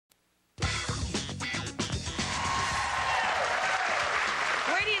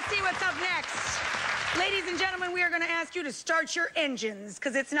Ladies and gentlemen, we are going to ask you to start your engines,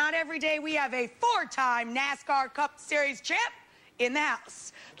 because it's not every day we have a four-time NASCAR Cup Series champ in the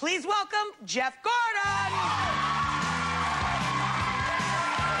house. Please welcome Jeff Gordon.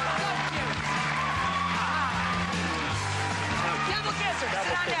 Double kisser.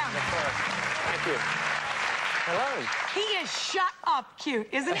 Sit on down. Thank you. Hello. He is shut up cute,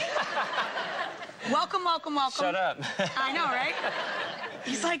 isn't he? Welcome, welcome, welcome. Shut up. I know, right?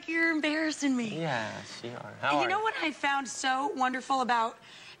 He's like, you're embarrassing me. Yes, you are. And you know what I found so wonderful about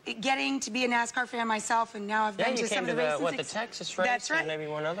getting to be a NASCAR fan myself, and now I've been to some of the races. What, the Texas race? That's right. And maybe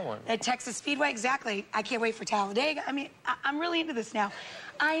one other one. At Texas Speedway, exactly. I can't wait for Talladega. I mean, I'm really into this now.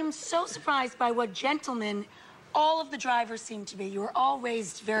 I am so surprised by what gentlemen all of the drivers seem to be. You were all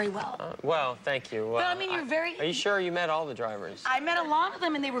raised very well. Well, thank you. But I mean, you're very... Are you sure you met all the drivers? I met a lot of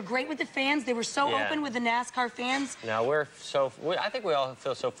them, and they were great with the fans. They were so open with the NASCAR fans. No, I think we all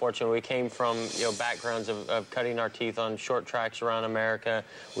feel so fortunate. We came from, backgrounds of cutting our teeth on short tracks around America.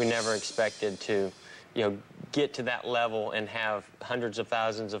 We never expected to, get to that level and have hundreds of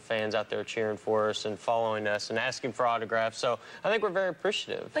thousands of fans out there cheering for us and following us and asking for autographs. So I think we're very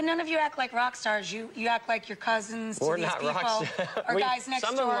appreciative. But none of you act like rock stars. You act like your cousins to these people. Rock or guys next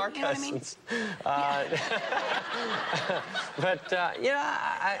door. Some of them are you know cousins. What I mean? But,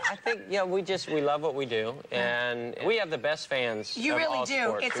 I think, we love what we do. And we have the best fans You of really all do.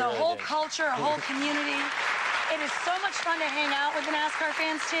 sports. It's We a really whole do. culture, a whole community. It is so much fun to hang out with the NASCAR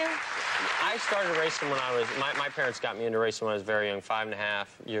fans, too. I started racing when I was, my parents got me into racing when I was very young, 5.5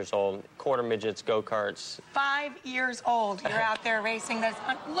 years old, quarter midgets, go-karts. 5 years old, you're out there racing.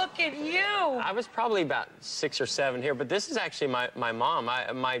 Look at you. I was probably about 6 or 7 here, but this is actually my mom.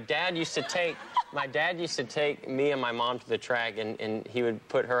 My dad used to take me and my mom to the track, and he would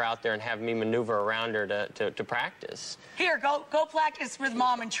put her out there and have me maneuver around her to practice. Here, go practice with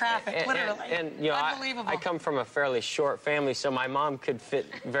Mom in traffic, literally. And Unbelievable. I come from a fairly short family, so my mom could fit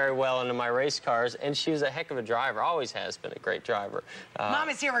very well into my race cars, and she was a heck of a driver, always has been a great driver. Mom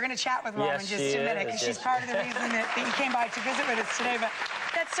is here. We're going to chat with Mom in just a minute, because she's part of the reason that you came by to visit with us today. But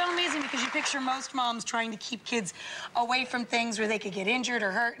that's so amazing, because you picture most moms trying to keep kids away from things where they could get injured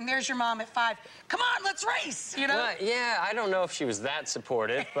or hurt, and there's your mom at 5. Come on, let's race, Well, yeah, I don't know if she was that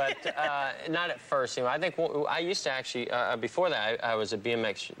supportive, but not at first. I think I used to actually, before that, I was a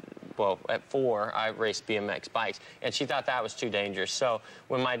BMX. Well, at 4, I raced BMX bikes, and she thought that was too dangerous. So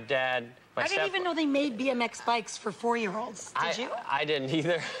when my dad... I didn't even know they made BMX bikes for 4-year-olds. Did you? I didn't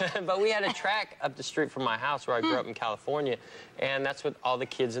either. But we had a track up the street from my house where I grew up in California, and that's what all the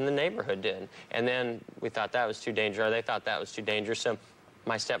kids in the neighborhood did. And then we thought that was too dangerous, or they thought that was too dangerous. So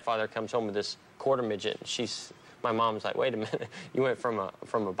my stepfather comes home with this quarter midget, and my mom's like, wait a minute, you went from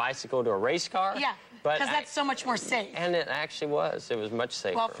a bicycle to a race car? Yeah, because that's so much more safe. And it actually was. It was much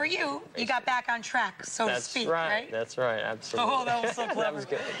safer. Well, for you, you got back on track, so to speak, right? That's right, absolutely. Oh, that was so clever. That was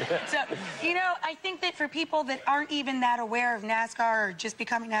good. So, I think that for people that aren't even that aware of NASCAR or just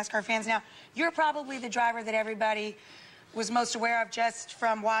becoming NASCAR fans now, you're probably the driver that everybody was most aware of just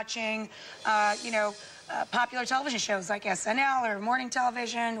from watching, popular television shows like SNL or morning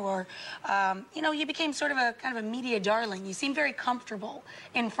television, or, you became sort of a kind of a media darling. You seem very comfortable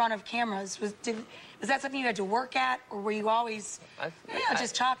in front of cameras. Was that something you had to work at, or were you always,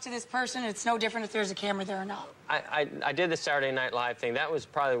 just talk to this person? It's no different if there's a camera there or not. I did the Saturday Night Live thing. That was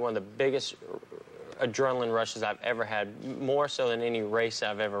probably one of the biggest adrenaline rushes I've ever had, more so than any race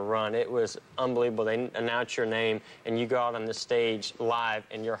I've ever run. It was unbelievable. They announce your name, and you go out on the stage live,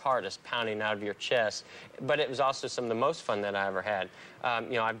 and your heart is pounding out of your chest. But it was also some of the most fun that I ever had.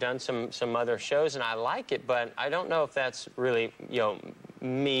 I've done some other shows, and I like it, but I don't know if that's really,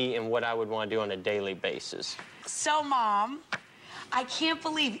 me and what I would want to do on a daily basis. So, Mom, I can't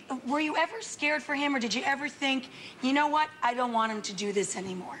believe, were you ever scared for him, or did you ever think, you know what, I don't want him to do this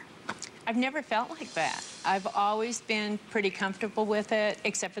anymore? I've never felt like that. I've always been pretty comfortable with it,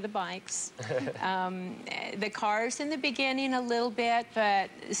 except for the bikes. The cars in the beginning a little bit,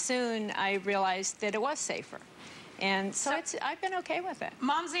 but soon I realized that it was safer. And so I've been okay with it.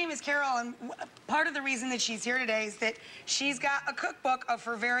 Mom's name is Carol, and part of the reason that she's here today is that she's got a cookbook of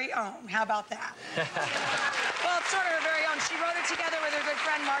her very own. How about that? Well, it's sort of her very own. She wrote it together with her good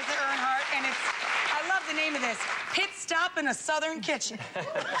friend Martha Earnhardt, and I love the name of this, Pit Stop in a Southern Kitchen.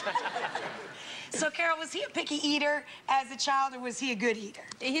 So, Carol, was he a picky eater as a child, or was he a good eater?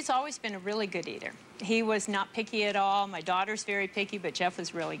 He's always been a really good eater. He was not picky at all. My daughter's very picky, but Jeff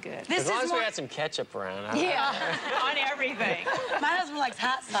was really good. As long as we had some ketchup around. Yeah, on everything. My husband likes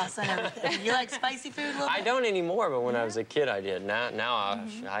hot sauce on everything. You like spicy food a little bit? I don't anymore, but when I was a kid, I did. Now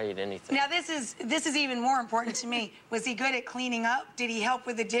I eat anything. Now, this is even more important to me. Was he good at cleaning up? Did he help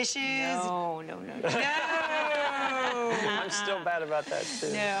with the dishes? No. I'm still bad about that,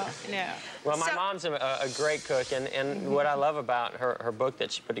 too. No. Well, my mom's a great cook, and what I love about her book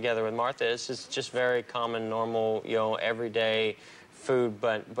that she put together with Martha is it's just very common, normal, everyday food,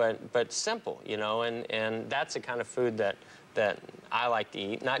 but simple, and that's the kind of food that I like to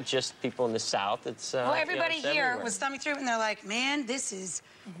eat, not just people in the South. It's well, everybody it's here everywhere. was thumbing through it, and they're like, man, this is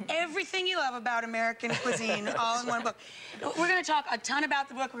everything you love about American cuisine all in one book. We're going to talk a ton about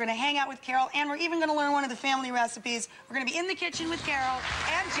the book. We're going to hang out with Carol, and we're even going to learn one of the family recipes. We're going to be in the kitchen with Carol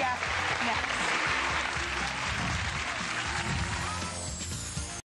and Jeff next.